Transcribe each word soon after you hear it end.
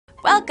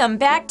Welcome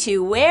back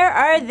to Where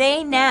Are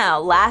They Now?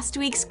 Last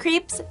week's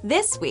creeps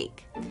this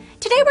week.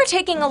 Today we're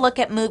taking a look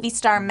at movie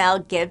star Mel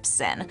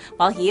Gibson.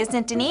 While he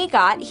isn't an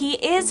EGOT, he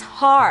is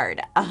hard,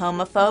 a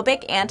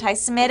homophobic,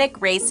 anti-Semitic,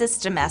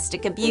 racist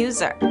domestic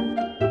abuser.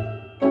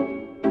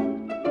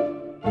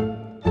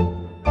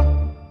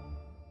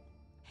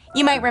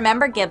 You might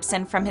remember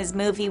Gibson from his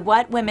movie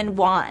What Women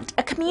Want,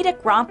 a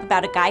comedic romp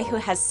about a guy who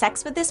has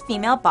sex with his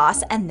female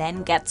boss and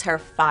then gets her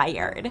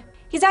fired.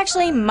 He's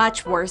actually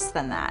much worse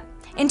than that.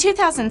 In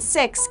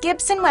 2006,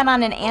 Gibson went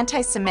on an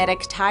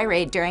anti-Semitic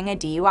tirade during a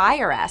DUI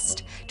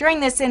arrest. During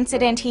this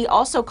incident, he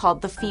also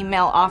called the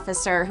female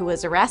officer who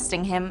was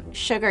arresting him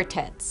sugar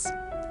tits.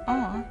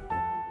 Aww.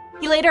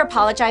 He later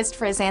apologized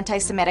for his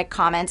anti-Semitic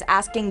comments,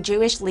 asking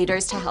Jewish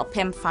leaders to help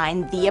him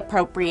find the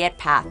appropriate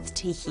path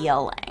to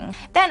healing.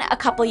 Then, a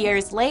couple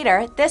years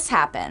later, this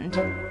happened.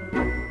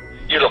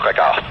 You look like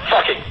a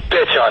fucking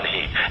bitch on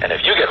heat, and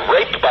if you get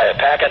raped by a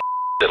pack of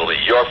it'll be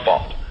your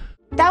fault.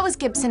 That was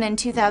Gibson in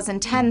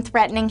 2010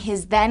 threatening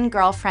his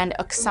then-girlfriend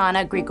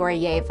Oksana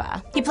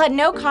Grigorieva. He pled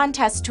no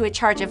contest to a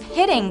charge of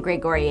hitting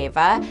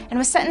Grigorieva and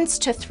was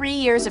sentenced to 3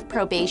 years of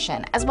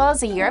probation, as well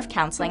as a year of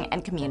counseling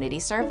and community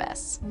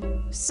service.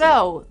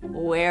 So,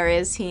 where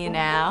is he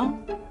now?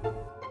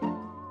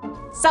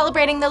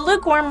 Celebrating the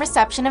lukewarm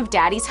reception of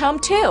Daddy's Home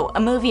 2,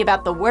 a movie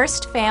about the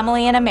worst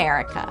family in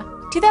America.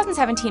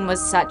 2017 was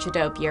such a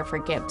dope year for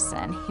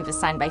Gibson. He was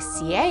signed by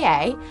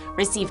CAA,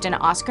 received an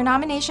Oscar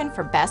nomination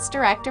for Best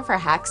Director for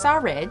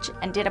Hacksaw Ridge,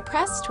 and did a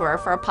press tour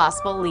for a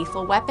possible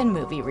Lethal Weapon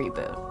movie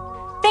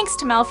reboot. Thanks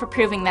to Mel for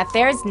proving that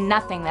there's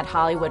nothing that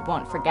Hollywood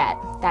won't forget,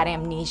 that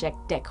amnesiac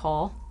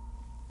dickhole.